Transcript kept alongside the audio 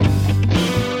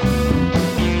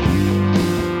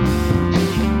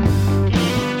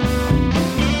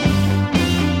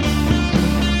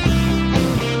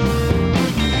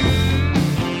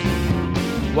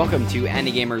Welcome to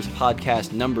Anigamers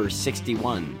podcast number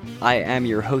 61. I am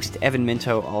your host, Evan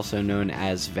Minto, also known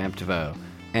as Vamptivo.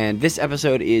 And this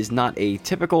episode is not a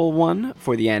typical one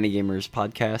for the Anigamers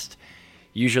podcast.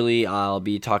 Usually I'll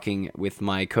be talking with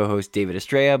my co-host David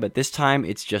Estrella, but this time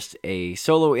it's just a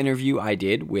solo interview I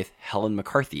did with Helen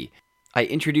McCarthy. I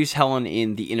introduced Helen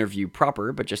in the interview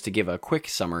proper, but just to give a quick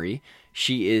summary,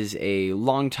 she is a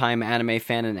longtime anime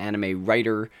fan and anime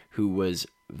writer who was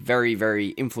very, very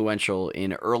influential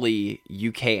in early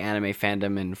UK anime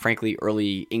fandom and frankly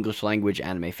early English language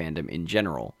anime fandom in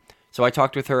general. So I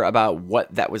talked with her about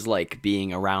what that was like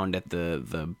being around at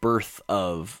the birth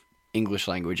of English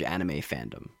language anime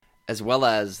fandom, as well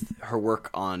as her work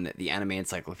on the Anime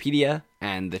Encyclopedia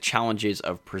and the challenges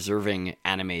of preserving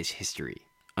anime's history.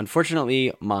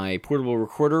 Unfortunately, my portable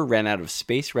recorder ran out of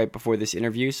space right before this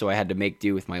interview, so I had to make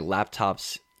do with my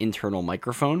laptop's internal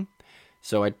microphone.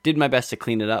 So I did my best to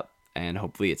clean it up, and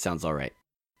hopefully it sounds all right.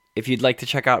 If you'd like to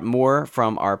check out more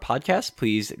from our podcast,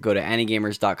 please go to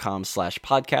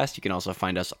anigamers.com/podcast. You can also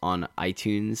find us on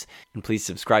iTunes, and please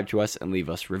subscribe to us and leave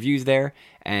us reviews there.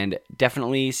 And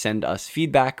definitely send us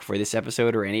feedback for this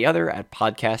episode or any other at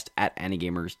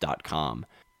podcast@anigamers.com.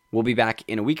 We'll be back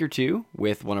in a week or two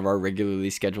with one of our regularly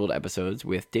scheduled episodes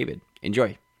with David.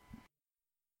 Enjoy.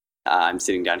 I'm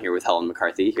sitting down here with Helen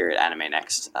McCarthy here at Anime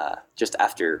Next, just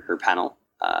after her panel.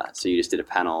 So you just did a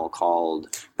panel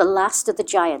called The Last of the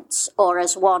Giants, or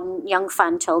as one young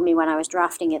fan told me when I was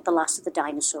drafting it, The Last of the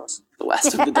Dinosaurs. The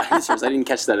Last of the Dinosaurs. I didn't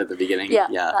catch that at the beginning. Yeah.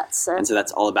 And so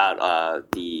that's all about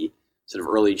the sort of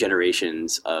early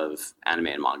generations of anime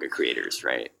and manga creators,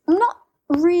 right? Not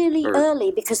really early,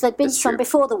 because there'd been some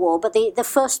before the war, but the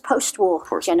first post-war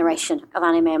generation of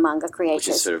anime and manga creators.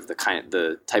 Which is sort of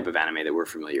the type of anime that we're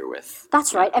familiar with.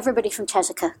 That's right. Everybody from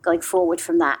Tezuka going forward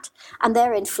from that. And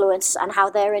their influence and how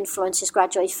their influence is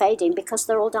gradually fading because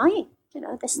they're all dying. You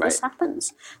know, this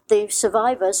happens. The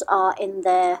survivors are in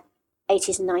their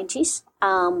 80s and 90s.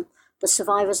 The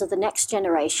survivors of the next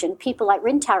generation, people like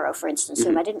Rintaro, for instance,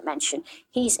 whom I didn't mention,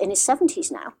 he's in his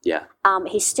 70s now. Yeah.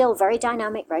 He's still very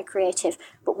dynamic, very creative.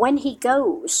 But when he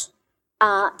goes,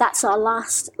 that's our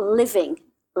last living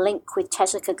link with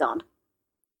Tezuka Gon,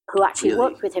 who actually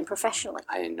worked with him professionally.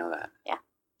 I didn't know that. Yeah.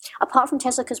 Apart from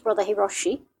Tezuka's brother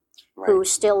Hiroshi,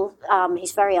 who's still,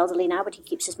 he's very elderly now, but he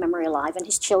keeps his memory alive, and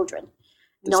his children,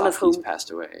 none of whom... passed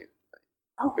away.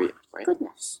 Oh,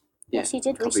 goodness. Yeah, yes, he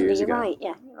did recently. You're right.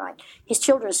 Yeah, you're right. His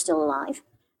children are still alive.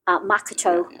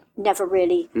 Makoto never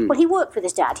really... Well, he worked with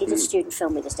his dad. He did student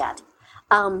film with his dad.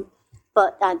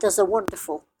 But there's a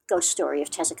wonderful ghost story of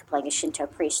Tezuka playing a Shinto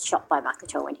priest shot by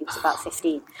Makoto when he was about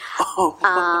 15.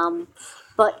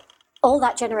 But all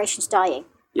that generation's dying.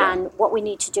 Yeah. And what we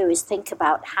need to do is think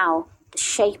about how the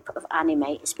shape of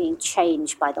anime is being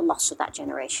changed by the loss of that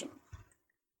generation.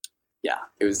 Yeah,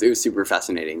 it was super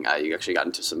fascinating. You actually got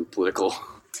into some political...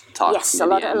 talk. Yes, a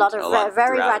lot of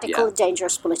very radical,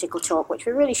 dangerous political talk, which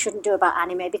we really shouldn't do about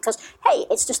anime because, hey,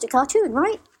 it's just a cartoon,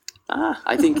 right?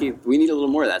 I think we need a little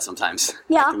more of that sometimes.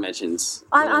 Yeah. At conventions.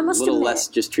 I must admit. A little less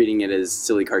just treating it as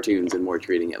silly cartoons and more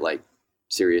treating it like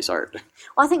serious art.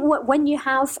 Well, I think when you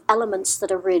have elements that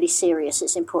are really serious,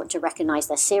 it's important to recognize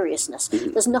their seriousness.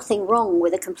 There's nothing wrong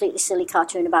with a completely silly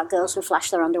cartoon about girls who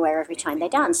flash their underwear every time they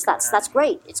dance. That's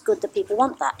great. It's good that people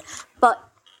want that. But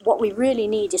what we really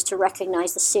need is to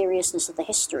recognize the seriousness of the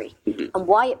history and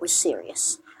why it was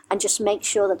serious, and just make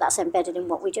sure that that's embedded in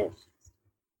what we do.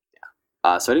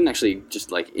 Yeah. So I didn't actually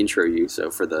just intro you.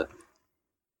 So for the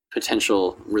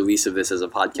potential release of this as a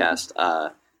podcast,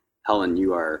 Helen,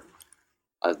 you are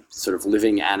a sort of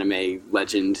living anime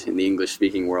legend in the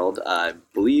English-speaking world. I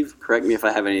believe, correct me if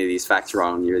I have any of these facts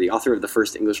wrong, you're the author of the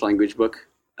first English language book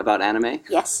about anime.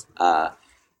 Yes.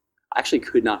 I actually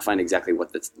could not find exactly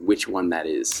which one that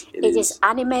is. It is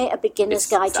Anime, A Beginner's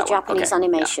Guide to Japanese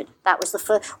Animation. Yeah. That was the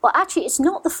first... Well, actually, it's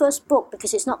not the first book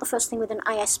because it's not the first thing with an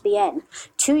ISBN.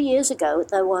 2 years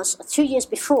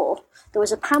before, there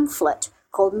was a pamphlet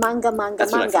called Manga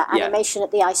Animation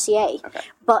at the ICA. Okay.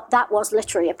 But that was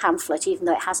literally a pamphlet, even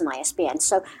though it has an ISBN.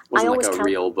 So I always count,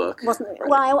 real book.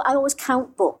 Well, I always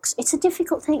count books. It's a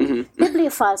difficult thing.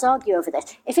 Bibliophiles argue over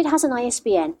this. If it has an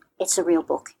ISBN, it's a real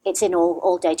book. It's in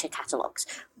all data catalogues.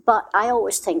 But I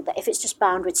always think that if it's just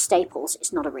bound with staples,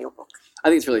 it's not a real book. I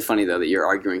think it's really funny, though, that you're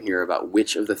arguing here about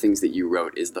which of the things that you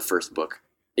wrote is the first book.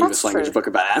 English language book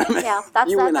about anime. Yeah, that's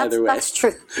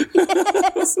true.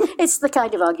 Yes, it's the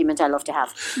kind of argument I love to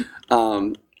have.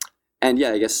 And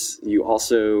yeah, I guess you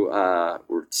also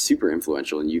were super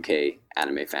influential in UK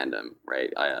anime fandom,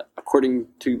 right? According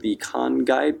to the Con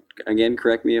Guide, again,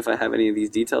 correct me if I have any of these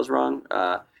details wrong.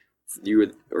 You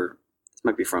were, or this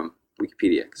might be from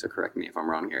Wikipedia, so correct me if I'm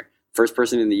wrong here. first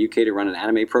person in the UK to run an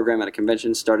anime program at a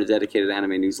convention, start a dedicated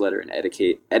anime newsletter, and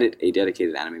edit a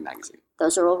dedicated anime magazine.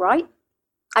 Those are all right.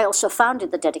 I also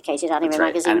founded the dedicated anime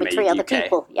magazine with 3 other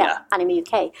people. Yeah, Anime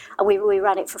UK. And we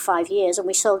ran it for 5 years, and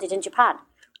we sold it in Japan,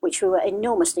 which we were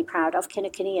enormously proud of.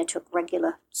 Kinokuniya took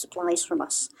regular supplies from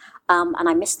us. And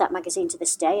I miss that magazine to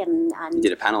this day. And you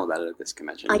did a panel about it at this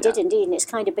convention. I did indeed, and it's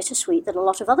kind of bittersweet that a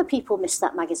lot of other people miss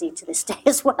that magazine to this day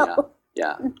as well.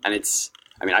 Yeah. And it's,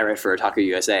 I mean, I write for Otaku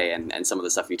USA, and some of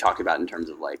the stuff you talked about in terms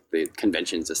of like the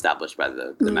conventions established by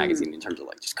the magazine in terms of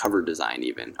like just cover design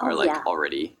even are like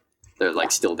already... They're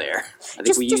like still there. I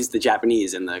think we used the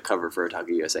Japanese in the cover for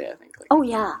Otaku USA, I think. Like,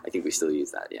 I think we still use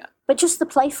that, yeah. But just the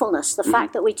playfulness, the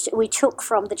fact that we took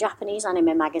from the Japanese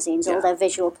anime magazines all their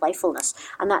visual playfulness,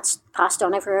 and that's passed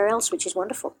on everywhere else, which is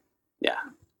wonderful. Yeah.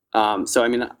 So, I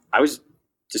mean, I was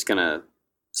just going to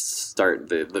start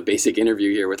the basic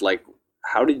interview here with, like,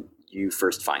 how did you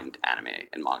first find anime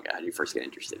and manga? How did you first get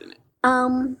interested in it?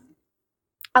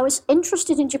 I was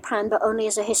interested in Japan, but only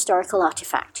as a historical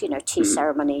artifact, tea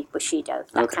ceremony, Bushido,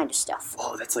 that kind of stuff.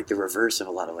 Oh, that's like the reverse of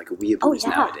a lot of like weeaboos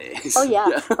nowadays. Oh,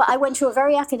 yeah. But I went to a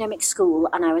very academic school,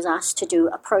 and I was asked to do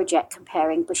a project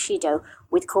comparing Bushido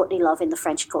with courtly love in the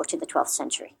French court in the 12th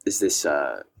century. Is this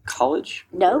college?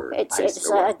 No, it's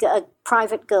a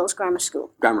private girls' grammar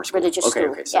school. Grammar school. Religious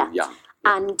school. Okay, so young. Yeah.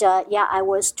 And, I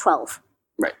was 12.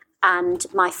 Right. And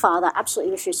my father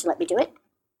absolutely refused to let me do it.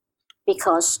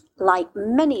 Because, like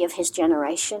many of his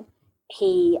generation,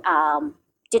 he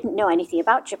didn't know anything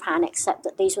about Japan except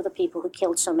that these were the people who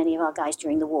killed so many of our guys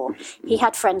during the war. He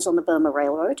had friends on the Burma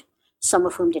Railroad, some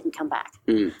of whom didn't come back.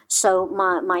 So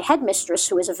my headmistress,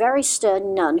 who was a very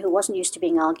stern nun who wasn't used to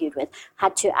being argued with,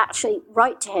 had to actually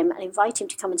write to him and invite him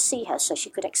to come and see her so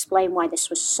she could explain why this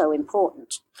was so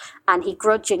important. And he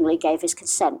grudgingly gave his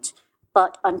consent.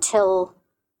 But until...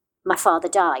 my father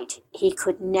died, he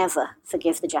could never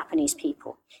forgive the Japanese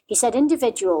people. He said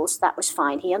individuals, that was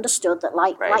fine. He understood that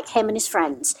like him and his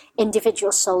friends,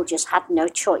 individual soldiers had no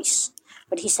choice.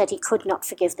 But he said he could not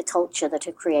forgive the culture that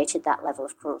had created that level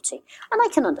of cruelty. And I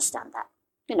can understand that.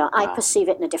 I perceive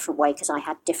it in a different way because I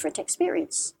had different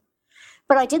experience.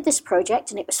 But I did this project,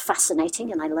 and it was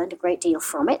fascinating, and I learned a great deal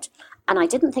from it. And I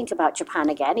didn't think about Japan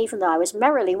again, even though I was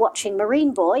merrily watching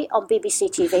Marine Boy on BBC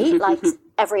TV, like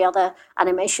every other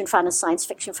animation fan and science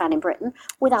fiction fan in Britain,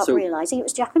 without realizing it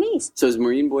was Japanese. So is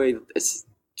Marine Boy,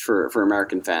 for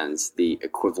American fans, the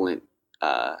equivalent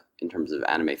in terms of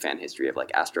anime fan history of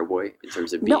like Astro Boy, in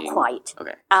terms of being... Not quite.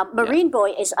 Okay. Marine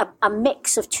Boy is a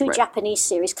mix of two Japanese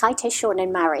series, Kaite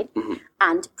Shonen Married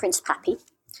and Prince Pappy.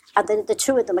 And the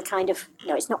two of them are kind of...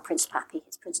 No, it's not Prince Pappy,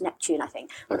 it's Prince Neptune, I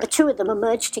think. But the two of them are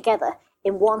merged together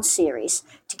in one series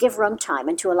to give runtime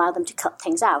and to allow them to cut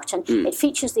things out. And it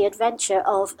features the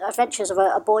adventures of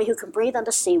a boy who can breathe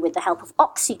undersea with the help of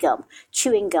oxygum,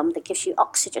 chewing gum that gives you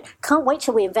oxygen. Can't wait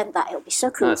till we invent that. It'll be so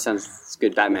cool. No, that sounds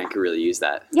good. Batman could really use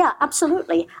that. Yeah,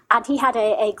 absolutely. And he had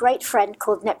a great friend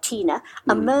called Neptina,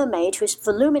 a mermaid whose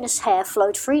voluminous hair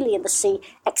flowed freely in the sea,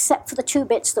 except for the two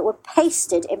bits that were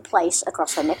pasted in place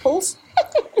across her nipples.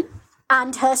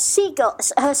 And her sea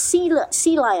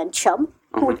lion chum,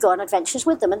 who would go on adventures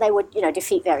with them, and they would,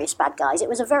 defeat various bad guys. It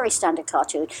was a very standard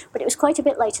cartoon, but it was quite a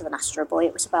bit later than Astro Boy.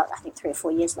 It was about, I think, 3 or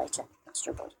 4 years later,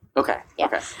 Astro Boy. Okay. Yeah.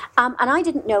 Okay. And I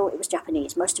didn't know it was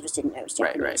Japanese. Most of us didn't know it was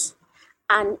Japanese.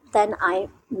 Right. And then I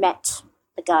met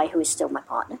the guy who is still my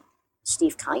partner,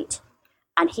 Steve Kite,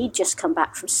 and he'd just come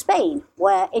back from Spain,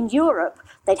 where in Europe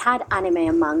they'd had anime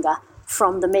and manga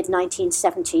from the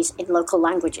mid-1970s in local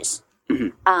languages.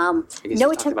 I guess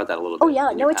you talked about that a little bit. Oh,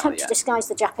 yeah, no attempt to disguise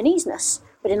the Japaneseness,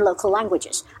 but in local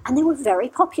languages. And they were very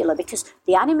popular because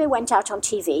the anime went out on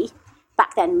TV.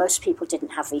 Back then, most people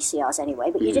didn't have VCRs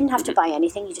anyway, but you didn't have to buy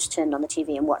anything. You just turned on the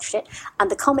TV and watched it. And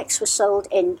the comics were sold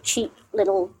in cheap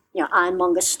little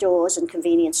ironmonger stores and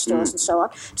convenience stores and so on.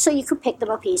 So you could pick them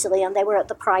up easily, and they were at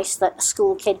the price that a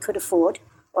school kid could afford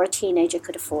or a teenager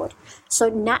could afford. So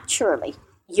naturally...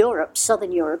 Europe,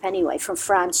 Southern Europe anyway, from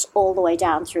France all the way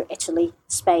down through Italy,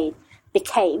 Spain,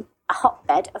 became a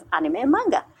hotbed of anime and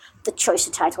manga. The choice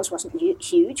of titles wasn't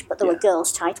huge, but there were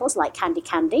girls' titles like Candy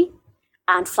Candy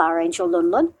and Flower Angel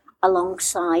Lun Lun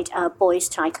alongside boys'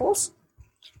 titles.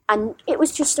 And it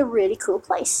was just a really cool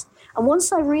place. And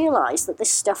once I realized that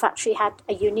this stuff actually had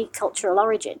a unique cultural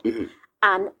origin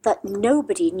and that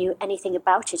nobody knew anything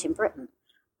about it in Britain,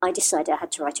 I decided I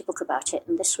had to write a book about it.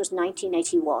 And this was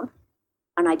 1981.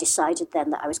 And I decided then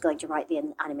that I was going to write the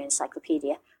Anime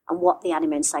Encyclopedia and what the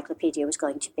Anime Encyclopedia was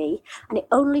going to be. And it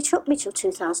only took me till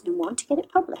 2001 to get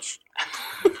it published.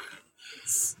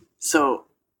 So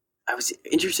I was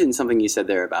interested in something you said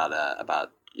there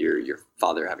about your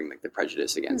father having like the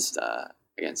prejudice against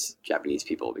against Japanese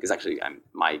people, because actually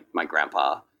my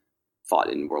grandpa fought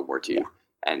in World War II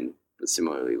and was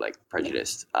similarly like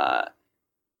prejudiced.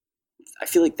 I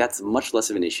feel like that's much less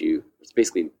of an issue. It's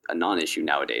basically a non-issue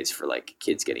nowadays for like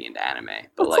kids getting into anime.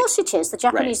 But of course it is. The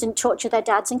Japanese didn't torture their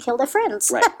dads and kill their friends.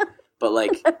 Right. But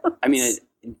like, I mean,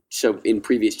 so in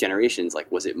previous generations,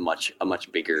 like, was it a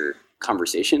much bigger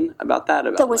conversation about that?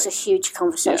 There was a huge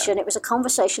conversation. It was a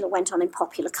conversation that went on in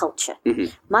popular culture.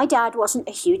 Mm-hmm. My dad wasn't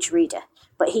a huge reader,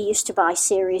 but he used to buy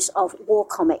series of war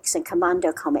comics and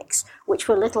commando comics, which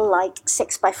were little like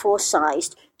 6x4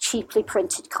 sized, cheaply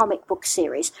printed comic book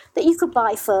series that you could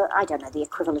buy for, I don't know, the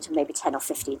equivalent of maybe 10 or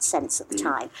 15 cents at the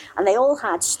time. And they all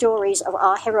had stories of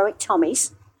our heroic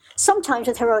Tommies, sometimes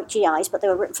with heroic GIs, but they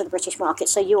were written for the British market,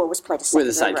 so you always played a secondary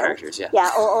With the side role. characters, yeah. Yeah,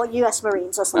 or US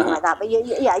Marines or something like that. But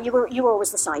you were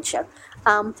always the sideshow.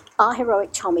 Our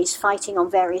heroic Tommies fighting on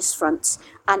various fronts,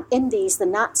 and in these the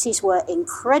Nazis were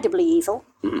incredibly evil,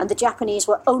 and the Japanese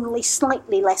were only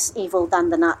slightly less evil than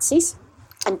the Nazis,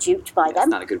 and duped by them. It's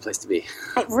not a good place to be.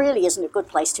 It really isn't a good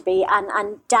place to be.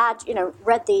 And Dad,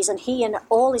 read these, and he and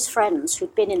all his friends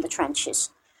who'd been in the trenches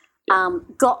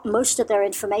got most of their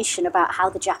information about how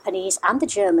the Japanese and the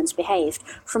Germans behaved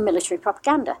from military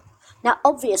propaganda. Now,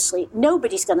 obviously,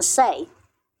 nobody's going to say,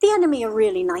 the enemy are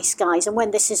really nice guys, and when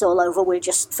this is all over, we'll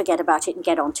just forget about it and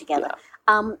get on together.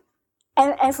 Yeah.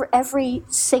 Every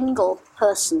single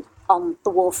person on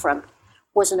the war front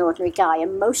was an ordinary guy,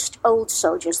 and most old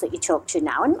soldiers that you talk to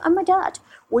now, and my dad,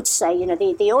 would say,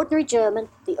 the ordinary German,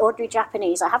 the ordinary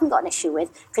Japanese, I haven't got an issue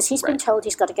with, because he's been told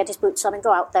he's got to get his boots on and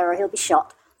go out there or he'll be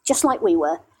shot, just like we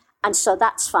were, and so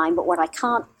that's fine. But what I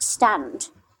can't stand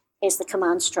is the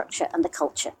command structure and the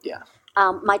culture. Yeah.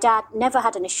 My dad never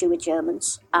had an issue with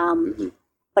Germans,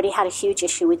 but he had a huge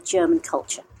issue with German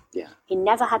culture. Yeah. He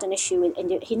never had an issue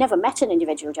with, he never met an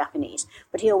individual Japanese,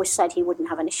 but he always said he wouldn't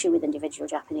have an issue with individual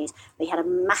Japanese, but he had a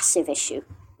massive issue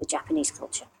with Japanese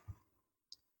culture.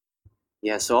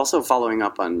 Yeah, so also following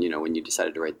up on, when you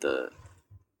decided to write the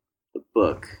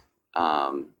book,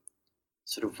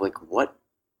 sort of like what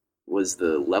was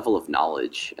the level of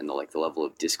knowledge and the level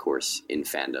of discourse in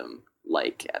fandom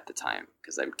like at the time?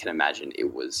 Because I can imagine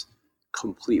it was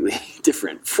completely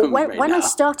different from when now. When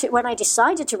I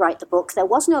decided to write the book, there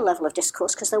was no level of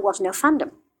discourse because there was no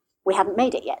fandom. We hadn't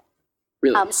made it yet.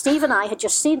 Really? Steve and I had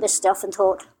just seen this stuff and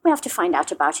thought, we have to find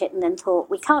out about it, and then thought,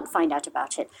 we can't find out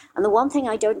about it. And the one thing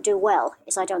I don't do well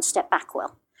is I don't step back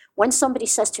well. When somebody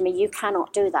says to me, you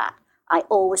cannot do that, I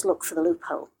always look for the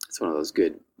loophole. It's one of those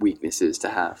good weaknesses to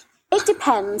have. It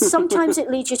depends. Sometimes it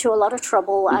leads you to a lot of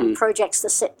trouble and projects that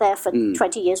sit there for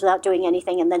 20 years without doing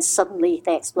anything, and then suddenly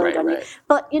they explode on you.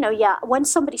 But, when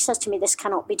somebody says to me, this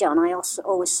cannot be done, I also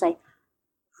always say,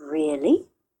 really?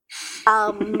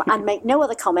 And make no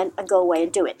other comment and go away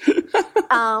and do it.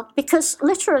 Because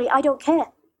literally, I don't care.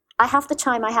 I have the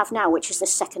time I have now, which is the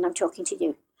second I'm talking to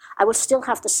you. I will still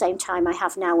have the same time I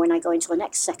have now when I go into the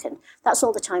next second. That's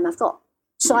all the time I've got.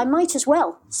 So I might as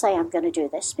well say I'm going to do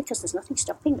this because there's nothing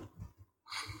stopping me.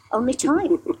 Only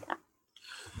time. Yeah.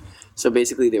 So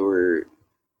basically, there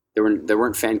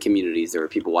weren't fan communities. There were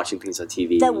people watching things on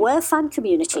TV. There were fan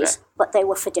communities, but they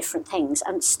were for different things.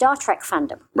 And Star Trek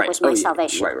fandom was my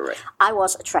salvation. Right. I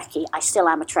was a Trekkie. I still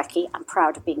am a Trekkie. I'm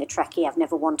proud of being a Trekkie. I've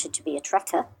never wanted to be a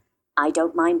Trekker. I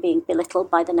don't mind being belittled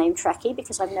by the name Trekkie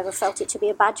because I've never felt it to be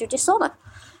a badge of dishonor.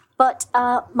 But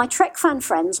my Trek fan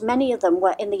friends, many of them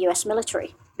were in the US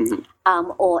military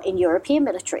or in European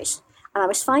militaries. And I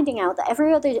was finding out that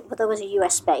there was a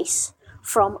US base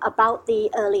from about the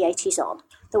early 80s on.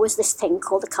 There was this thing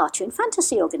called the Cartoon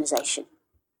Fantasy Organization.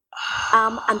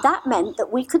 And that meant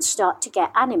that we could start to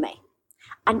get anime.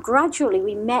 And gradually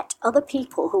we met other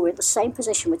people who were in the same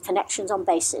position with connections on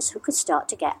bases who could start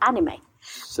to get anime.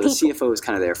 So the CFO was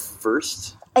kind of there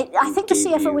first? I think the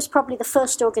CFO was probably the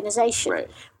first organization,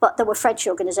 but there were French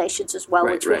organizations as well,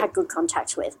 which we had good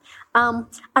contacts with. And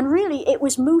really, it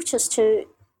was moot as to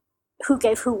who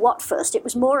gave who what first. It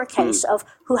was more a case of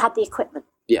who had the equipment.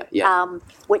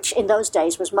 Which in those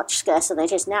days was much scarcer than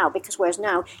it is now, because whereas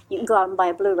now you can go out and buy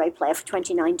a Blu-ray player for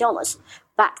 $29.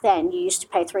 Back then, you used to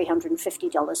pay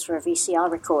 $350 for a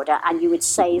VCR recorder, and you would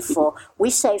save for... We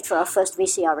saved for our first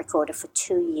VCR recorder for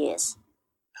 2 years.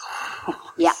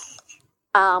 Yeah.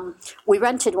 We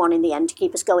rented one in the end to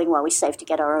keep us going while we saved to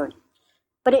get our own.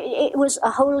 But it was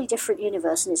a wholly different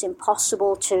universe, and it's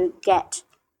impossible to get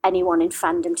anyone in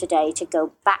fandom today to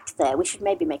go back there. We should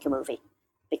maybe make a movie,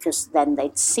 because then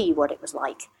they'd see what it was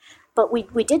like. But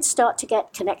we did start to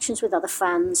get connections with other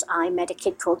fans. I met a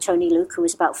kid called Tony Luke, who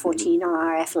was about 14 on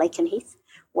RAF Lakenheath,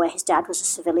 where his dad was a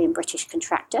civilian British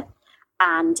contractor.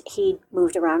 And he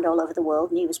moved around all over the world,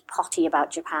 and he was potty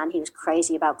about Japan. He was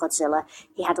crazy about Godzilla.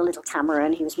 He had a little camera,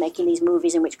 and he was making these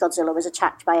movies in which Godzilla was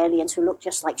attacked by aliens who looked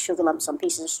just like sugar lumps on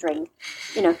pieces of string.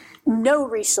 No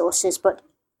resources, but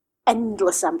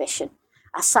endless ambition.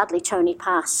 Sadly, Tony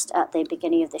passed at the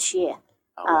beginning of this year,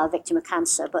 victim of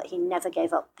cancer, but he never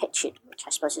gave up pitching, which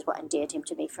I suppose is what endeared him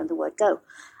to me from the word go.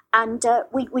 And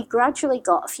we gradually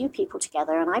got a few people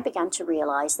together, and I began to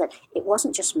realize that it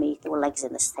wasn't just me, there were legs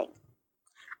in this thing.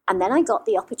 And then I got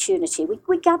the opportunity.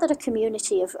 We gathered a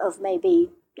community of maybe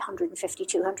 150,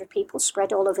 200 people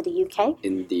spread all over the UK.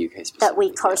 In the UK specifically. That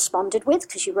we corresponded with,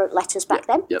 because you wrote letters back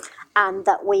then. Yep. And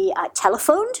that we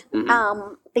telephoned,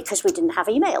 because we didn't have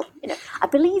email. I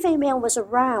believe email was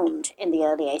around in the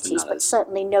early 80s, but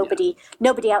certainly nobody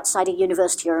outside a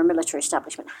university or a military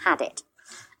establishment had it.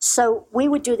 So we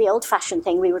would do the old-fashioned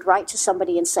thing. We would write to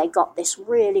somebody and say, got this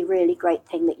really, really great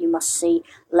thing that you must see.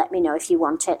 Let me know if you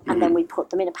want it. And then we'd put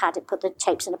them in put the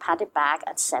tapes in a padded bag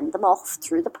and send them off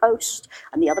through the post.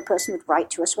 And the other person would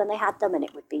write to us when they had them, and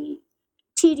it would be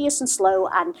tedious and slow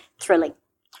and thrilling.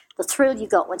 The thrill you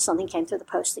got when something came through the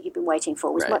post that you'd been waiting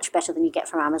for was much better than you get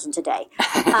from Amazon today.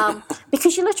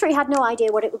 Because you literally had no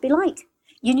idea what it would be like.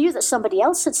 You knew that somebody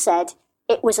else had said,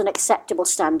 it was an acceptable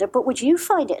standard, but would you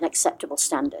find it an acceptable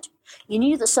standard? You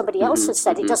knew that somebody else had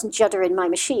said it doesn't judder in my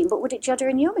machine, but would it judder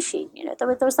in your machine?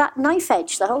 There was that knife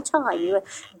edge the whole time. You were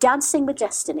dancing with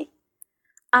destiny.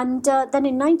 And then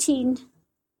in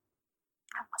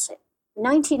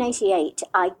 1988,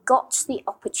 I got the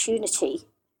opportunity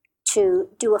to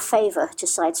do a favor to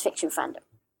science fiction fandom.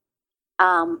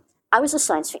 I was a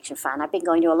science fiction fan. I'd been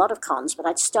going to a lot of cons, but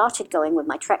I'd started going with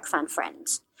my Trek fan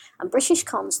friends. And British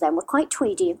cons then were quite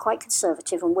tweedy and quite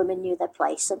conservative, and women knew their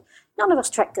place, and none of us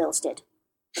Trek girls did.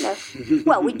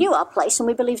 Well, we knew our place, and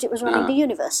we believed it was running the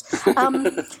universe.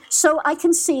 So I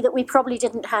can see that we probably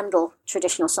didn't handle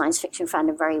traditional science fiction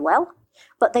fandom very well,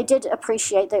 but they did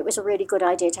appreciate that it was a really good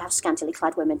idea to have scantily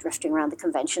clad women drifting around the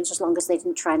conventions, as long as they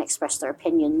didn't try and express their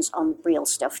opinions on real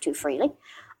stuff too freely.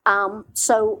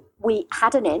 So we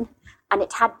had an in, and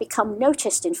it had become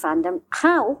noticed in fandom.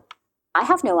 How? I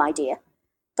have no idea.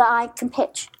 That I can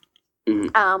pitch,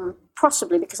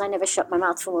 possibly because I never shut my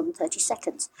mouth for more than 30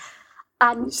 seconds.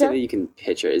 And you say that you can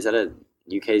pitch it. Is that a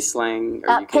UK slang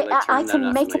or UK term I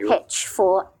can make a pitch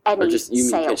for any or just you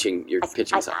mean sale. pitching? You're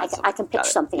pitching something. I can pitch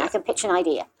something. Yeah. I can pitch an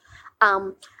idea.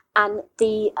 And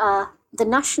the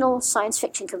National Science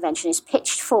Fiction Convention is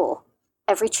pitched for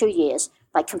every 2 years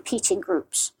by competing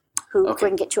groups who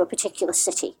bring it to a particular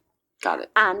city. Got it.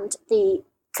 And the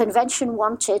convention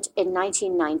wanted in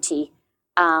 1990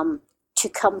 to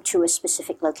come to a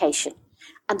specific location.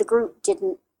 And the group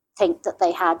didn't think that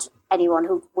they had anyone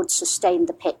who would sustain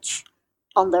the pitch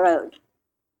on their own.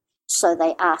 So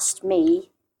they asked me,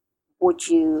 would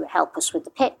you help us with the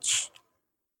pitch?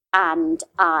 And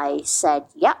I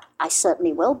said, yep, I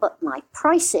certainly will, but my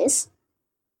price is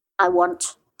I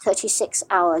want 36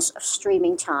 hours of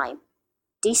streaming time.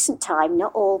 Decent time,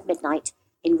 not all midnight,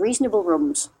 in reasonable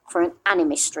rooms for an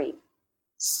anime stream.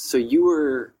 So you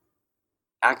were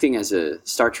acting as a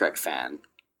Star Trek fan,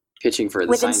 pitching for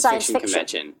the science fiction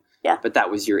convention. Yeah. But that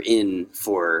was your in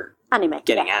for anime,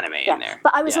 getting anime in there.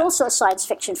 But I was also a science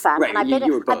fiction fan. Right, and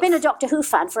I've been a Doctor Who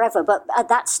fan forever, but at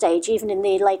that stage, even in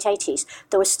the late 80s,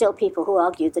 there were still people who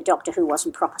argued that Doctor Who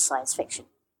wasn't proper science fiction.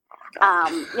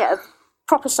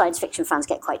 Proper science fiction fans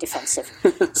get quite defensive.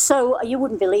 So you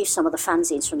wouldn't believe some of the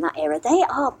fanzines from that era. They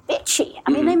are bitchy.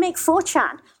 I mean, they make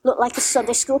 4chan look like a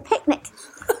Sunday school picnic.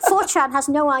 4chan has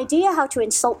no idea how to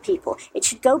insult people. It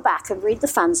should go back and read the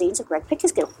fanzines of Greg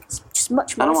Pickersgill. It's just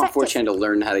much more effective. I don't want 4chan to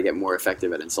learn how to get more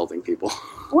effective at insulting people.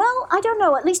 Well, I don't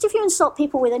know. At least if you insult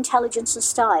people with intelligence and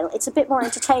style, it's a bit more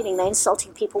entertaining than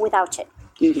insulting people without it.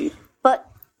 Mm-hmm. But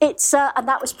it's, and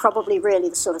that was probably really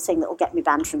the sort of thing that will get me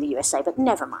banned from the USA, but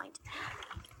never mind.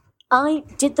 I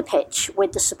did the pitch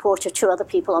with the support of 2 other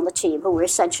people on the team who were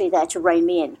essentially there to rein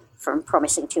me in from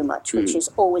promising too much, which is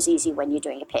always easy when you're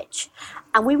doing a pitch.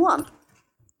 And we won.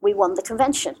 We won the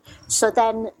convention. So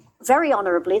then, very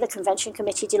honourably, the convention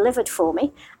committee delivered for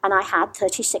me, and I had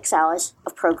 36 hours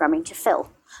of programming to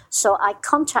fill. So I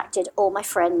contacted all my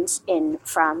friends in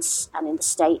France and in the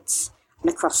States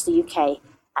and across the UK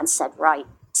and said, right,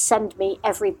 send me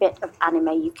every bit of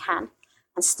anime you can.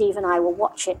 And Steve and I will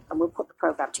watch it and we'll put the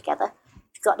program together.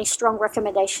 If you've got any strong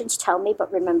recommendations, tell me. But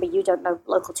remember, you don't know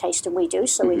local taste and we do,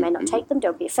 so we may not take them.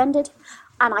 Don't be offended.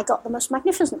 And I got the most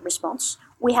magnificent response.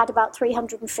 We had about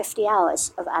 350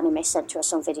 hours of anime sent to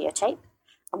us on videotape,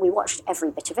 and we watched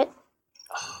every bit of it.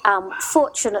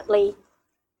 Fortunately,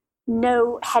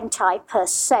 no hentai per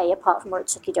se, apart from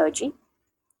Urotsuki Doji.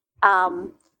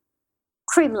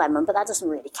 cream lemon, but that doesn't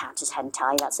really count as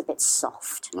hentai. That's a bit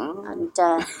soft. Oh. And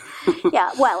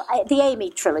yeah, well, the Amy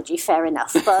trilogy, fair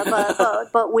enough.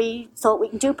 But we thought we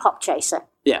can do Pop Chaser.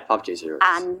 Yeah, Pop Chaser.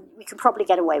 And we can probably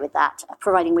get away with that,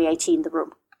 providing we 18 the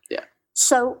room. Yeah.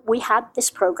 So we had this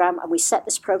program, and we set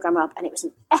this program up, and it was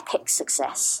an epic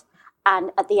success.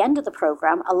 And at the end of the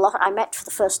program, I met for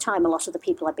the first time a lot of the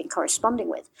people I've been corresponding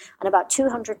with. And about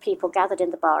 200 people gathered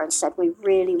in the bar and said, we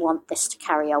really want this to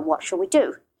carry on. What shall we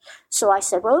do? So I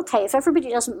said, well, okay, if everybody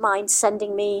doesn't mind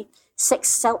sending me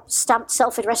 6 stamped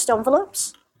self-addressed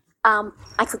envelopes,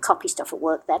 I could copy stuff at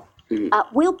work then.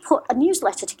 We'll put a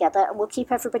newsletter together, and we'll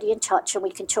keep everybody in touch, and we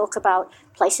can talk about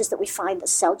places that we find that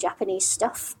sell Japanese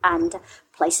stuff and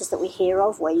places that we hear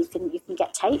of where you can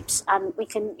get tapes, and we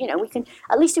can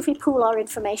at least if we pool our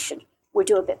information, we'll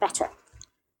do a bit better.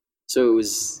 So it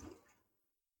was,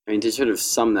 I mean, to sort of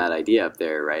sum that idea up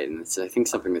there, right? And it's, I think,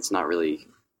 something that's not really,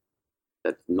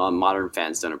 that modern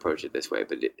fans don't approach it this way,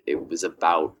 but it was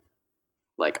about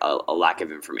like a lack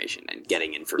of information and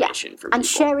getting information from and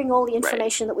people. Sharing all the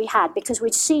information that we had, because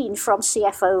we'd seen from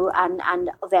CFO and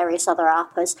various other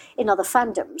ARPAs in other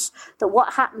fandoms that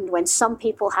what happened when some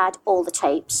people had all the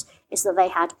tapes is that they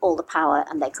had all the power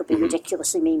and they could be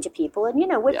ridiculously mean to people. And,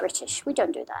 we're British. We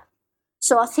don't do that.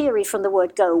 So our theory from the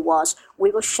word go was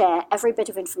we will share every bit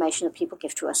of information that people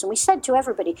give to us. And we said to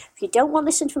everybody, if you don't want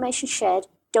this information shared,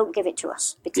 don't give it to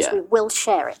us, because we will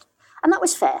share it. And that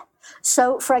was fair.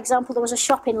 So, for example, there was a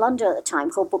shop in London at the time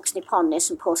called Books Nippon near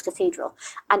St Paul's Cathedral.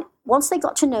 And once they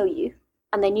got to know you,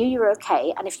 and they knew you were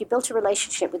okay, and if you built a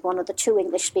relationship with one of the 2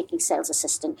 English-speaking sales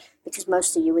assistants, because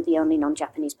most of you were the only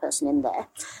non-Japanese person in there,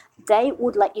 they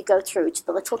would let you go through to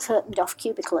the little curtained-off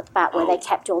cubicle at the back where they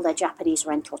kept all their Japanese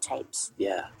rental tapes.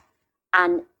 Yeah.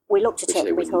 And we looked at it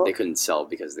and we thought... They couldn't sell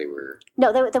because they were...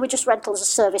 No, they were just rental as a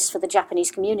service for the Japanese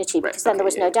community, because then there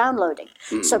was no downloading.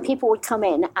 So people would come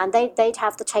in and they'd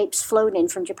have the tapes flown in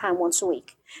from Japan once a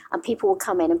week. And people would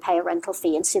come in and pay a rental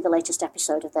fee and see the latest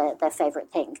episode of their favourite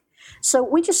thing. So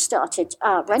we just started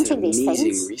renting these things. It's an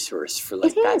amazing resource for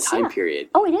that time period.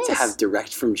 Oh, it is. To have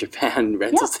direct from Japan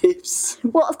rental tapes.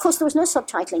 Well, of course, there was no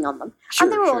subtitling on them. And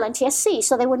they were all NTSC,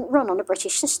 so they wouldn't run on a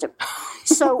British system.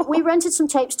 So we rented some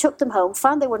tapes, took them home,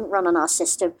 found they wouldn't run on our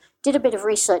system, did a bit of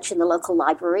research in the local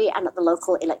library and at the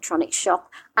local electronics shop,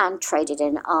 and traded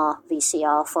in our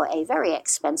VCR for a very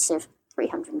expensive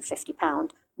 £350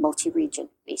 multi-region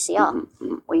VCR.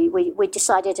 We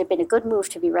decided it had been a good move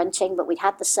to be renting, but we'd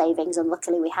had the savings, and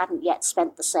luckily we hadn't yet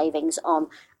spent the savings on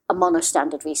a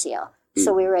mono-standard VCR.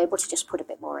 So we were able to just put a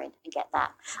bit more in and get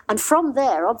that. And from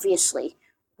there, obviously,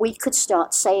 we could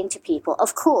start saying to people,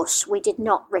 of course, we did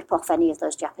not rip off any of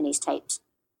those Japanese tapes.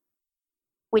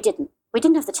 We didn't. We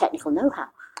didn't have the technical know-how.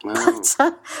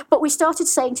 Oh. But we started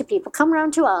saying to people, come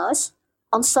round to ours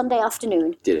on Sunday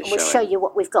afternoon, and we'll show you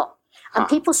what we've got. And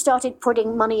people started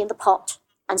putting money in the pot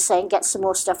and saying, get some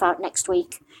more stuff out next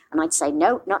week. And I'd say,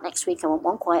 no, not next week. I want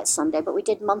one quiet Sunday. But we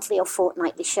did monthly or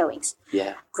fortnightly showings.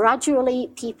 Yeah.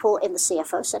 Gradually, people in the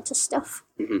CFO sent us stuff.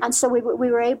 And so we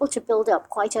were able to build up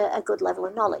quite a good level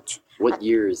of knowledge. What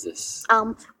year is this?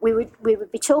 We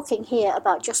would be talking here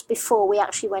about just before we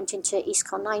actually went into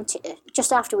EastCon 90,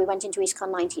 just after we went into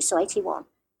EastCon 90, so 81.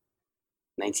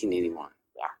 1981.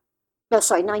 Yeah. No,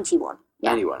 sorry, 91. Yeah.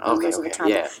 91, okay.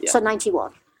 Yeah. So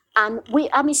 91. And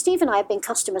Steve and I have been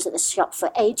customers at this shop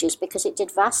for ages because it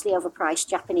did vastly overpriced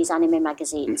Japanese anime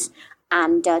magazines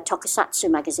and tokusatsu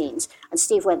magazines. And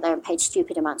Steve went there and paid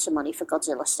stupid amounts of money for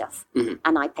Godzilla stuff.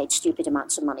 And I paid stupid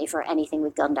amounts of money for anything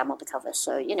with Gundam on the cover.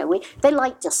 So, they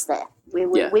liked us there. We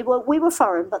were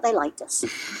foreign, but they liked us.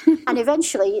 And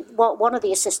eventually, one of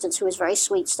the assistants, who was very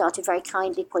sweet, started very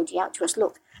kindly pointing out to us,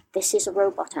 look, this is a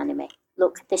robot anime.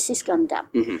 Look, this is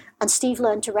Gundam. And Steve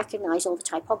learned to recognize all the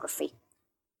typography.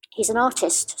 He's an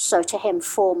artist, so to him,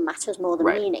 form matters more than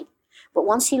meaning. But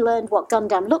once he learned what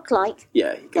Gundam looked like,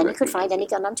 then he could find any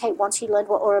Gundam tape. Once he learned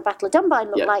what Aura Battle of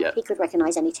Dunbine looked like, he could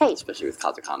recognize any tape. Especially with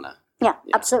katakana. Yeah,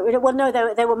 absolutely. Well, no,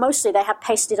 they were mostly, they had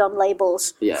pasted on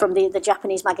labels from the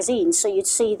Japanese magazines. So you'd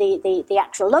see the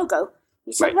actual logo.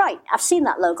 You said, right, I've seen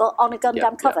that logo on a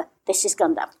Gundam cover. This is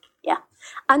Gundam. Yeah.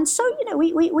 And so,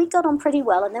 we got on pretty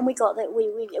well, and then we got that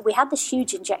we had this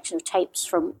huge injection of tapes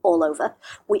from all over.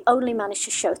 We only managed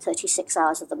to show 36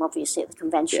 hours of them, obviously, at the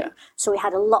convention. Yeah. So we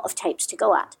had a lot of tapes to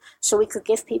go at. So we could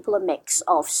give people a mix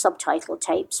of subtitled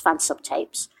tapes, fan sub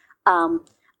tapes, a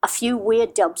few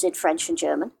weird dubs in French and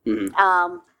German,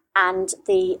 and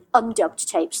the undubbed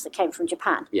tapes that came from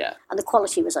Japan. Yeah. And the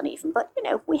quality was uneven. But,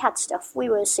 we had stuff. We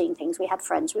were seeing things. We had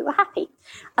friends. We were happy.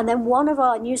 And then one of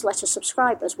our newsletter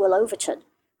subscribers, Will Overton,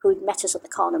 who'd met us at the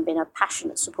con and been a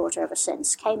passionate supporter ever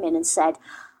since, came in and said,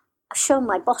 I've shown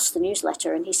my boss the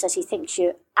newsletter, and he says he thinks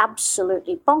you're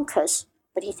absolutely bonkers,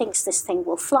 but he thinks this thing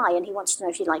will fly, and he wants to know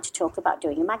if you'd like to talk about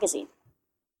doing a magazine.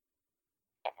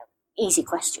 Easy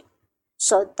question.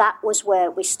 So that was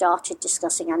where we started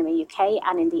discussing Anime UK,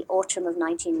 and in the autumn of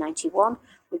 1991,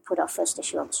 we put our first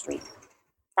issue on the street.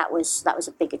 That was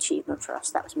a big achievement for us.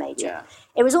 That was major. Yeah.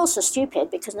 It was also stupid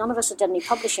because none of us had done any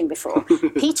publishing before.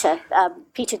 Peter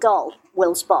Goll,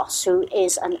 Will's boss, who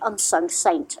is an unsung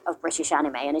saint of British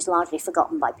anime and is largely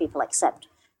forgotten by people except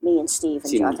me and Steve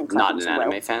and Jonathan Clemens. Not an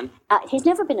anime fan? He's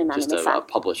never been an anime fan. Just a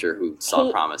publisher who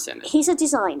saw promise in it. He's a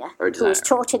designer who was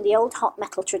taught in the old hot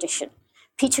metal tradition.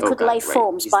 Peter could lay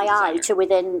forms by eye to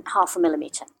within half a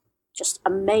millimetre. Just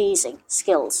amazing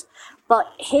skills. But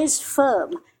his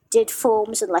firm did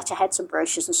forms and letterheads and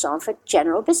brochures and so on for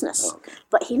general business.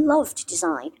 But he loved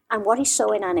design. And what he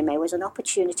saw in anime was an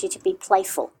opportunity to be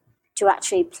playful, to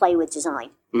actually play with design.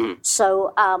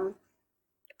 So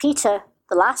Peter,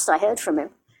 the last I heard from him,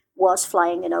 was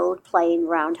flying an old plane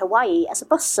around Hawaii as a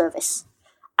bus service.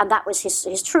 And that was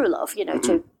his true love,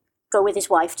 to go with his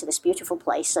wife to this beautiful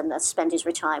place and spend his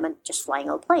retirement just flying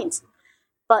old planes.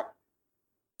 But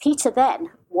Peter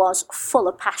then was full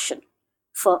of passion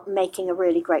for making a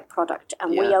really great product.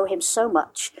 And we owe him so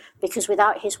much because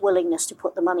without his willingness to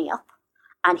put the money up,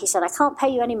 and he said, I can't pay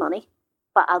you any money,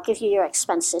 but I'll give you your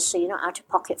expenses so you're not out of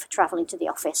pocket for traveling to the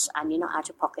office and you're not out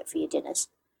of pocket for your dinners.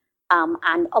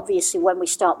 And obviously when we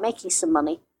start making some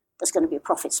money, there's going to be a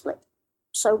profit split.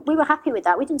 So we were happy with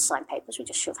that. We didn't sign papers. We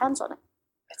just shook hands on it.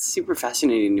 It's super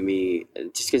fascinating to me.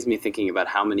 It just gives me thinking about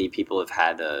how many people have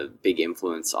had a big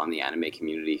influence on the anime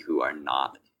community who are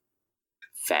not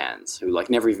fans, who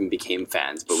never even became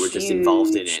fans, but were just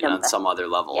involved in it on some other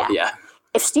level. Yeah.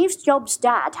 If Steve Jobs'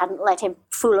 dad hadn't let him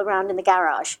fool around in the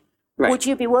garage, would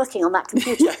you be working on that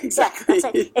computer? Yeah,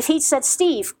 exactly. If he'd said,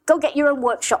 Steve, go get your own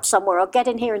workshop somewhere or get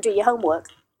in here and do your homework,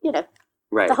 the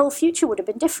whole future would have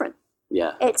been different.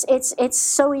 Yeah. It's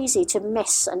so easy to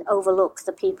miss and overlook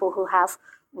the people who have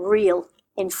real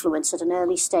influence at an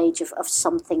early stage of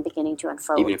something beginning to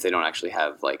unfold. Even if they don't actually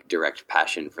have direct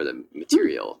passion for the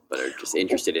material, but are just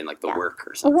interested in the work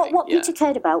or something. Well, what Peter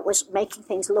cared about was making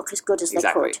things look as good as they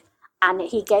could. And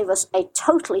he gave us a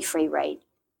totally free rein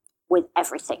with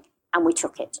everything. And we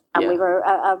took it. And we were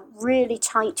a really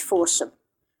tight foursome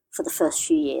for the first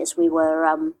few years. We were,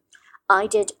 I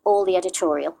did all the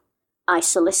editorial. I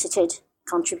solicited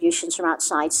contributions from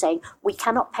outside saying, we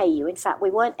cannot pay you. In fact,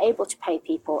 we weren't able to pay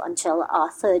people until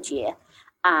our third year.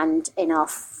 And in our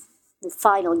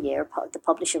final year, the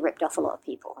publisher ripped off a lot of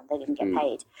people and they didn't get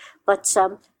paid. But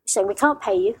saying, we can't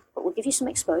pay you, but we'll give you some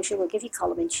exposure. We'll give you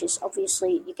column inches.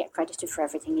 Obviously, you get credited for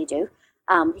everything you do.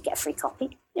 You get a free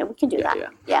copy. We can do that.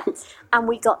 Yeah. And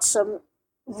we got some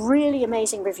really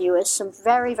amazing reviewers, some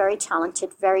very, very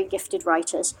talented, very gifted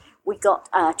writers. We got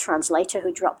a translator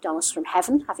who dropped on us from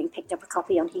heaven, having picked up a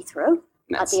copy on Heathrow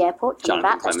at the airport. Coming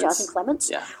back, that's Jonathan Clements.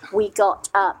 Yeah. We got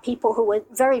people who were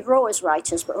very raw as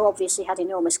writers, but who obviously had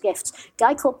enormous gifts. A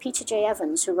guy called Peter J.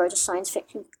 Evans, who wrote a science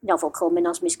fiction novel called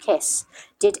Minosmi's Kiss,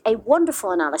 did a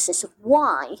wonderful analysis of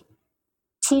why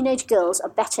teenage girls are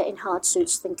better in hard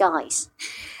suits than guys.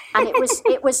 And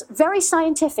it was very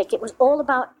scientific. It was all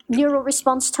about neural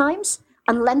response times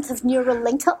and length of neural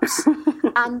link-ups,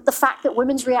 and the fact that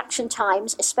women's reaction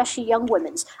times, especially young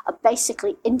women's, are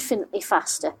basically infinitely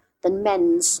faster than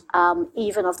men's,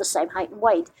 even of the same height and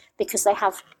weight, because they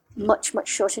have much, much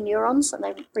shorter neurons and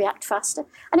they react faster.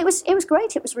 And it was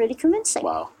great. It was really convincing.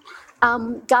 Wow.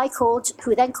 Guy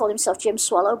who then called himself Jim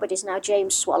Swallow, but is now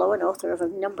James Swallow, an author of a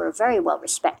number of very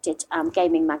well-respected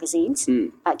gaming magazines,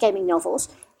 gaming novels.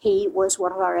 He was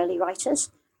one of our early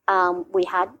writers.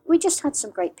 We just had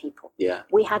some great people. Yeah.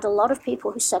 We had a lot of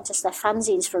people who sent us their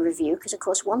fanzines for review, because, of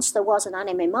course, once there was an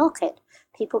anime market,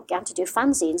 people began to do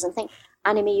fanzines and think,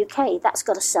 Anime UK, that's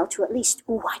got to sell to at least,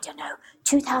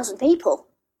 2,000 people.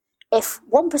 If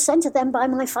 1% of them buy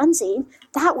my fanzine,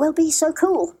 that will be so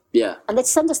cool. Yeah. And they'd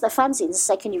send us their fanzines and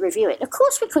say, can you review it? Of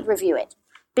course we could review it,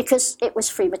 because it was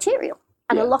free material.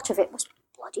 And a lot of it was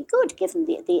bloody good, given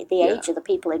the age of the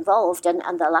people involved and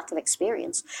their lack of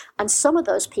experience. And some of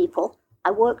those people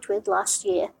I worked with last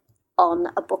year on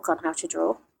a book on how to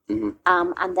draw.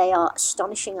 And they are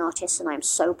astonishing artists, and I'm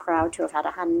so proud to have had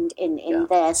a hand in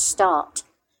their start.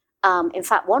 In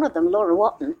fact, one of them, Laura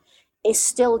Watton, is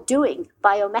still doing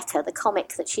Biomecha, the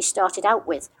comic that she started out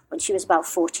with when she was about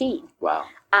 14. Wow.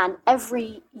 And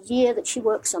every year that she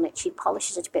works on it, she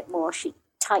polishes it a bit more, she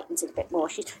tightens it a bit more.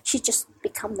 She's just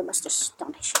become the most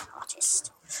astonishing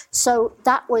artist. So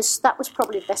that was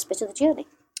probably the best bit of the journey.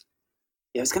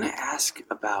 Yeah, I was going to ask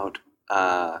about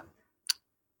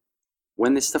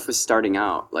when this stuff was starting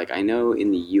out, like I know in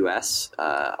the U.S.,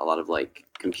 a lot of like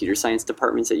computer science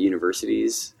departments at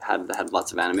universities had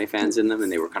lots of anime fans in them,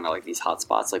 and they were kind of like these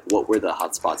hotspots. Like, what were the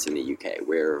hotspots in the UK?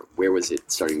 Where was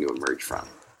it starting to emerge from?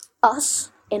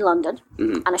 Us in London,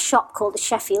 and a shop called the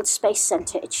Sheffield Space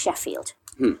Centre in Sheffield.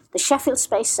 The Sheffield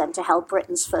Space Centre held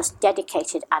Britain's first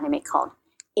dedicated anime con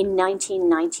in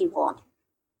 1991,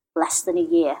 less than a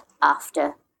year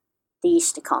after the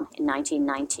EasterCon in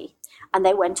 1990. And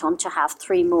they went on to have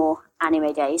 4 more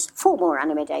anime days,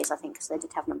 I think, because they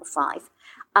did have number 5.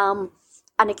 And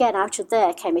again, out of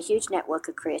there came a huge network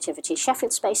of creativity.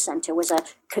 Sheffield Space Centre was a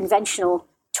conventional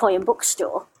toy and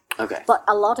bookstore. Okay. But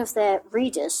a lot of their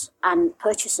readers and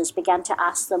purchasers began to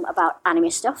ask them about anime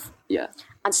stuff. Yeah.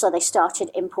 And so they started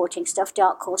importing stuff.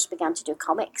 Dark Horse began to do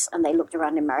comics, and they looked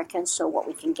around America and saw what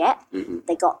we can get.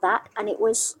 They got that, and it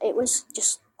was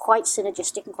just quite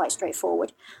synergistic and quite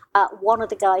straightforward. One of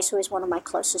the guys who is one of my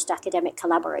closest academic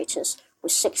collaborators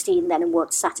was 16 then and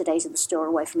worked Saturdays in the store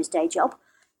away from his day job.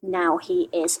 Now he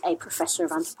is a professor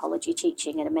of anthropology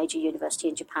teaching at a major university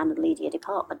in Japan and leading a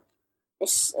department.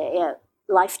 This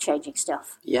life-changing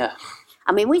stuff. Yeah.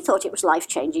 I mean, we thought it was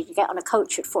life-changing to get on a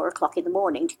coach at 4 o'clock in the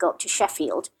morning to go up to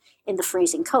Sheffield in the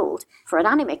freezing cold for an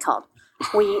anime con.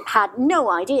 We had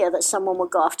no idea that someone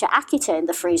would go off to Akita in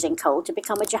the freezing cold to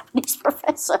become a Japanese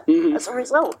professor as a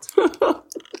result.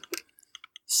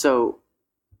 So,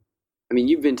 I mean,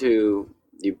 you've been to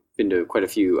quite a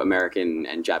few American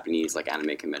and Japanese like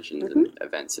anime conventions and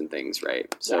events and things,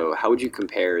 right? So, how would you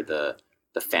compare the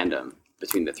fandom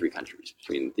between the 3 countries,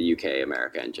 between the UK,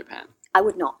 America, and Japan? I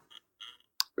would not.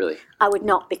 Really? I would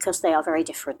not, because they are very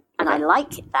different. And I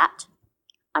like that.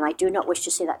 And I do not wish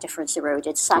to see that difference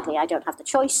eroded. Sadly, I don't have the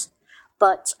choice.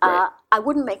 But I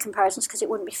wouldn't make comparisons because it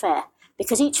wouldn't be fair.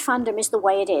 Because each fandom is the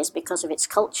way it is because of its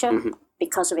culture,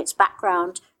 because of its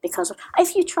background,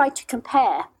 if you tried to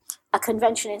compare a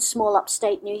convention in small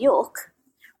upstate New York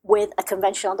with a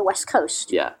convention on the West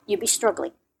Coast, you'd be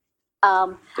struggling.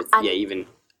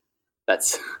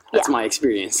 That's my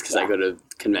experience, because I go to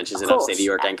conventions in upstate New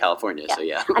York and California, so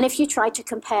yeah. And if you try to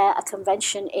compare a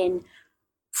convention in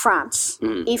France,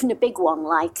 even a big one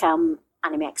like Anime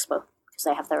Expo, because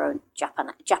they have their own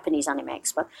Japanese Anime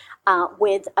Expo,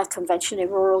 with a convention in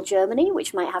rural Germany,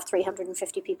 which might have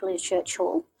 350 people in a church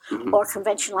hall, or a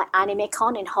convention like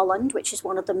AnimeCon in Holland, which is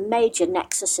one of the major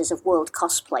nexuses of world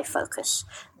cosplay focus.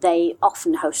 They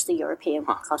often host the European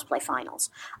cosplay finals.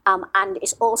 And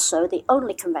it's also the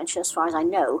only convention, as far as I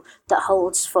know, that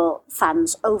holds for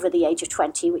fans over the age of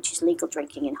 20, which is legal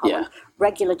drinking in Holland,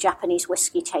 regular Japanese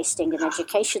whiskey tasting and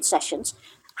education sessions.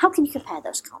 How can you compare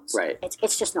those cons? Right.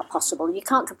 It's just not possible. You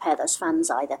can't compare those fans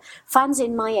either. Fans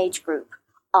in my age group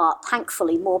are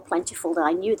thankfully more plentiful than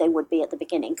I knew they would be at the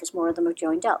beginning, because more of them have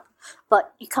joined up.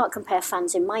 But you can't compare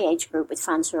fans in my age group with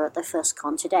fans who are at their first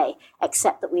con today,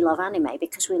 except that we love anime,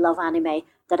 because we love anime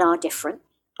that are different,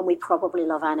 and we probably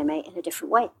love anime in a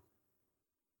different way.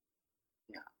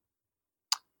 Yeah.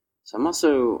 So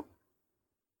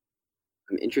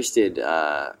I'm interested,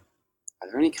 are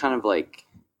there any kind of like,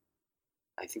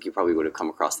 I think you probably would have come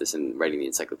across this in writing the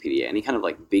encyclopedia, any kind of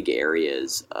like big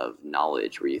areas of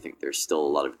knowledge where you think there's still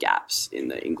a lot of gaps in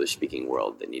the English-speaking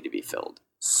world that need to be filled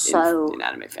in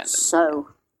anime fandom?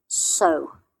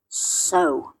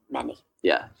 So many.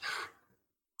 Yeah.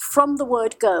 From the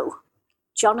word go,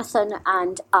 Jonathan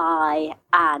and I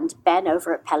and Ben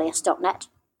over at Peleus.net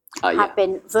have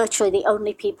been virtually the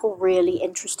only people really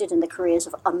interested in the careers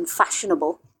of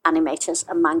unfashionable animators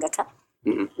and mangaka.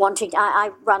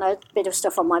 I ran a bit of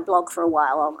stuff on my blog for a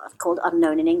while called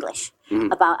Unknown in English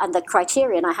and the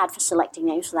criterion I had for selecting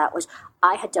names for that was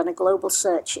I had done a global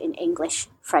search in English,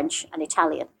 French, and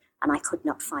Italian, and I could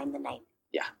not find the name.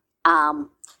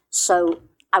 So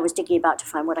I was digging about to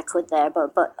find what I could there,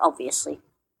 but obviously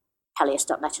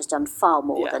Peleus.net has done far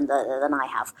more than I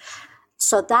have.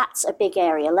 So that's a big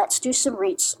area. Let's do some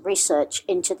research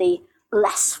into the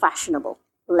less fashionable,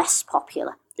 less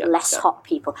popular, less hot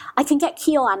people. I can get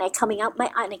KyoAni coming out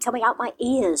my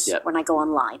ears when I go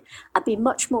online. I'd be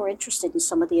much more interested in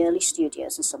some of the early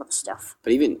studios and some of the stuff.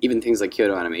 But even things like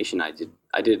Kyoto Animation, I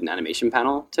did an animation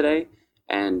panel today,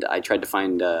 and I tried to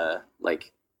find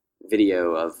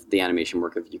video of the animation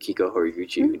work of Yukiko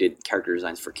Horiguchi, who did character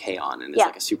designs for K-On! And is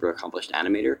like a super accomplished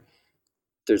animator.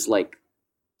 There's like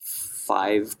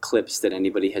 5 clips that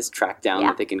anybody has tracked down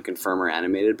that they can confirm are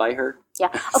animated by her. Yeah,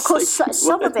 of course,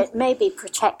 some of it may be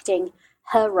protecting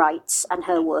her rights and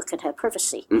her work and her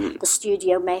privacy. The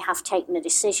studio may have taken a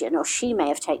decision, or she may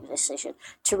have taken a decision,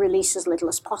 to release as little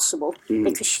as possible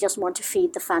because she doesn't want to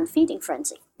feed the fan feeding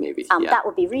frenzy. Maybe, That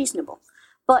would be reasonable.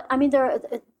 But, I mean,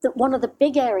 one of the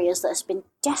big areas that has been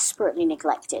desperately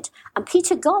neglected, and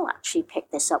Peter Goll actually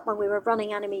picked this up when we were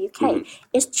running Anime UK,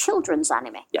 is children's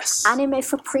anime. Yes. Anime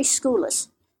for preschoolers.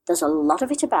 There's a lot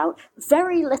of it about.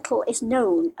 Very little is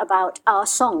known about Our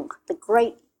Song, the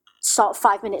great sort of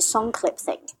 5-minute song clip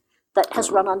thing that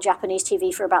has run on Japanese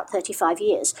TV for about 35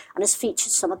 years and has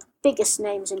featured some of the biggest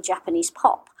names in Japanese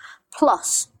pop.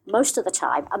 Plus, most of the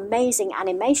time, amazing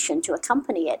animation to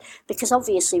accompany it, because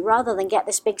obviously, rather than get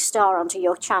this big star onto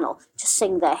your channel to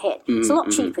sing their hit, it's a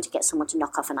lot cheaper to get someone to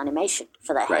knock off an animation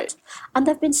for their hit. And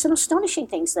there have been some astonishing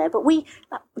things there, but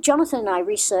Jonathan and I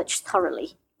researched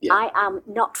thoroughly. Yeah. I am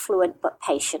not fluent, but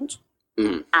patient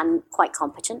and quite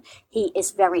competent. He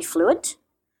is very fluent.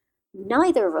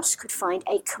 Neither of us could find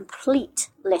a complete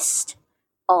list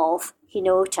of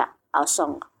Hinota, Our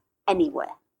Song,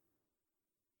 anywhere.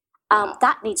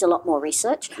 That needs a lot more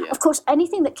research. Yeah. Of course,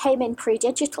 anything that came in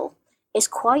pre-digital is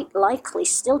quite likely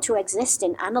still to exist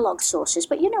in analog sources.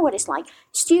 But you know what it's like.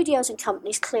 Studios and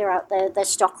companies clear out their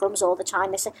stockrooms all the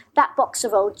time. They say, that box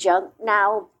of old junk,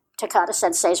 now Takada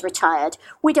Sensei's retired.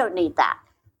 We don't need that.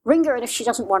 Ring her, and if she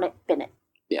doesn't want it, bin it.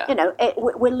 Yeah. You know,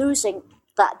 we're losing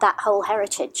that whole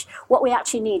heritage. What we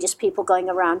actually need is people going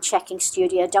around checking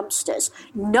studio dumpsters,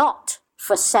 not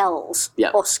for cells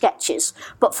or sketches,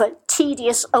 but for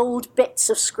tedious old bits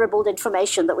of scribbled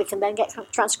information that we can then get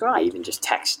transcribed. Even just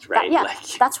text, right?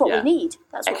 That's what we need.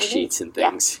 That's what we need. Sheets and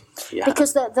things. Yeah.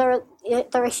 Because there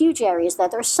are huge areas there.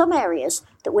 There are some areas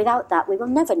that without that we will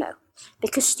never know.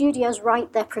 Because studios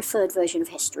write their preferred version of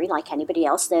history like anybody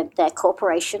else. They're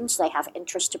corporations. They have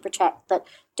interests to protect that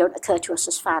don't occur to us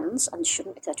as fans and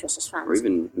shouldn't occur to us as fans. Or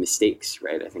even mistakes,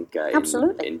 right? I think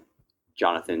absolutely. In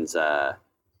Jonathan's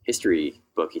history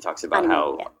book, he talks about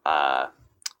how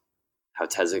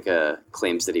Tezuka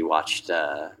claims that he watched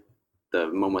the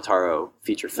Momotaro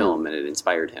feature film and it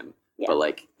inspired him. Yeah. But,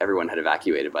 like, everyone had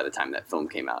evacuated by the time that film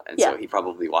came out. And so he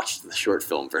probably watched the short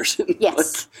film version.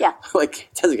 Yes, Like,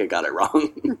 Tezuka got it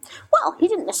wrong. Well, he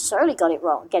didn't necessarily get it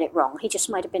wrong. He just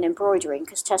might have been embroidering,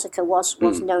 because Tezuka was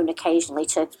known occasionally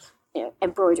to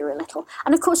embroider a little.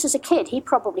 And, of course, as a kid, he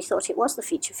probably thought it was the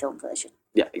feature film version.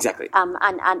 Yeah, exactly.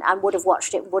 And would have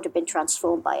watched it, would have been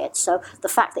transformed by it. So the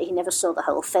fact that he never saw the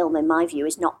whole film, in my view,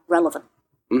 is not relevant.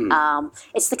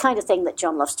 It's the kind of thing that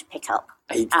John loves to pick up.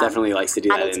 He definitely likes to do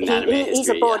that in anime history. He's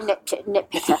a born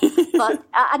nitpicker. But,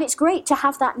 and it's great to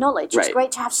have that knowledge. It's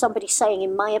great to have somebody saying,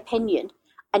 in my opinion,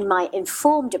 and my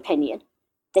informed opinion,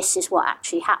 this is what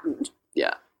actually happened.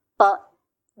 Yeah. But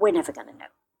we're never going to know.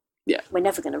 Yeah. We're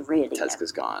never going to really know.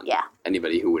 Tezuka's gone. Yeah.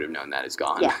 Anybody who would have known that is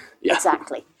gone. Yeah,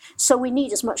 exactly. So we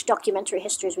need as much documentary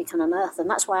history as we can unearth. And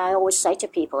that's why I always say to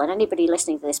people, and anybody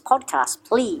listening to this podcast,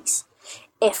 please,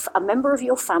 if a member of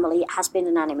your family has been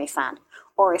an anime fan,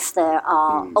 or if there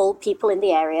are old people in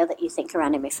the area that you think are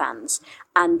anime fans,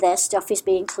 and their stuff is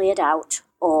being cleared out,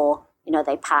 or,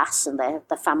 they pass and their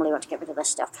family want to get rid of their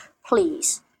stuff,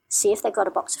 please see if they've got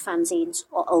a box of fanzines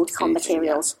or old con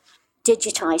materials,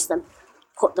 digitize them,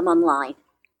 put them online,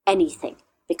 anything,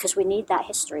 because we need that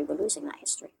history. We're losing that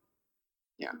history.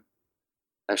 Yeah.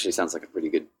 Actually sounds like a pretty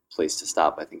good place to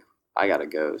stop. I think I gotta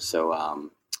go. So,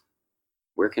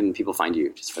 where can people find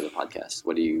you just for the podcast?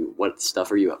 What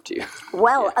stuff are you up to?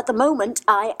 Well, at the moment,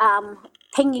 I am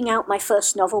pinging out my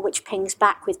first novel, which pings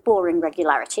back with boring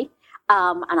regularity.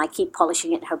 And I keep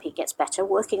polishing it and hope it gets better.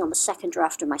 Working on the second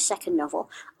draft of my second novel.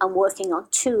 I'm working on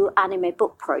 2 anime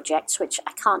book projects, which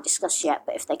I can't discuss yet,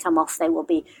 but if they come off, they will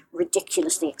be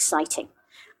ridiculously exciting.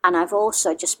 And I've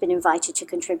also just been invited to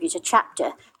contribute a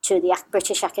chapter to the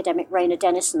British academic Raina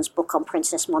Dennison's book on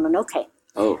Princess Mononoke.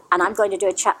 Oh. And I'm going to do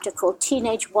a chapter called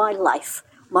Teenage Wildlife,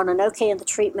 Mononoke and the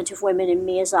Treatment of Women in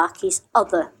Miyazaki's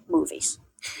Other Movies.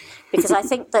 Because I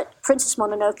think that Princess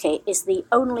Mononoke is the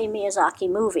only Miyazaki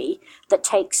movie that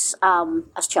takes,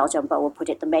 as Charles John Bowen put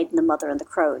it, the maiden, the mother, and the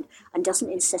crone, and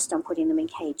doesn't insist on putting them in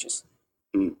cages.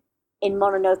 In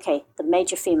Mononoke, the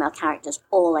major female characters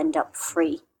all end up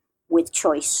free, with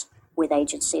choice, with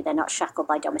agency. They're not shackled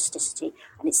by domesticity.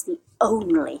 And it's the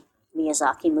only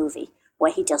Miyazaki movie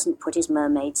where he doesn't put his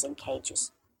mermaids in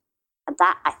cages. And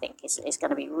that, I think, is going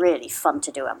to be really fun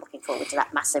to do. I'm looking forward to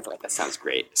that massively. That sounds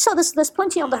great. So there's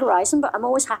plenty on the horizon, but I'm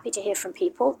always happy to hear from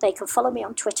people. They can follow me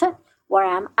on Twitter, where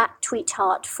I am at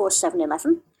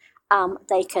tweetheart4711.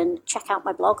 They can check out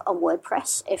my blog on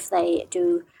WordPress if they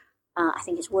do, I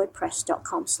think it's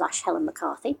wordpress.com/Helen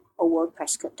McCarthy or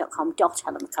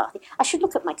wordpress.com.Helen McCarthy. I should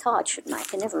look at my card, shouldn't I? I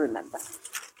can never remember.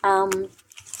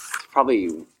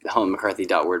 Probably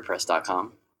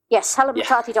HelenMcCarthy.wordpress.com. Yes,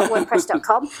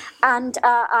 HelenMcCarthy.wordpress.com. And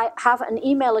I have an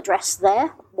email address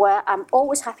there where I'm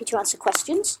always happy to answer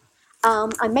questions.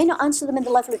 I may not answer them in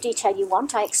the level of detail you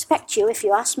want. I expect you, if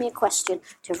you ask me a question,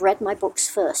 to have read my books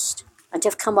first and to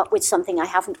have come up with something I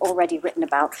haven't already written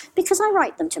about, because I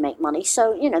write them to make money.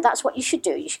 So, that's what you should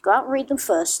do. You should go out and read them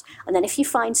first, and then if you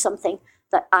find something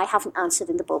that I haven't answered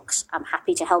in the books, I'm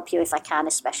happy to help you if I can,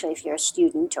 especially if you're a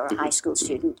student or a high school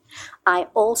student. I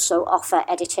also offer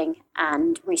editing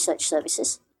and research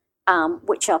services,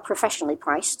 which are professionally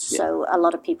priced, so a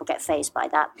lot of people get fazed by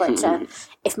that. But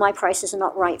if my prices are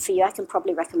not right for you, I can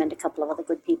probably recommend a couple of other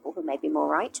good people who may be more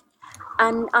right.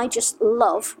 And I just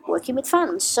love working with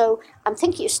fans. So I'm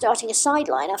thinking of starting a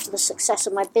sideline after the success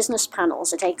of my business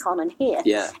panels at ACON and here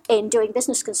in doing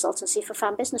business consultancy for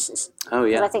fan businesses. Oh,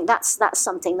 yeah. And I think that's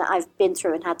something that I've been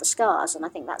through and had the scars, and I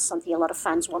think that's something a lot of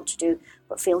fans want to do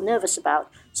but feel nervous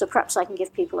about. So perhaps I can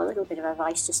give people a little bit of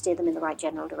advice to steer them in the right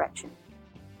general direction.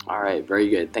 All right, very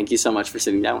good. Thank you so much for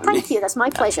sitting down with me. Thank you, that's my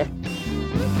pleasure.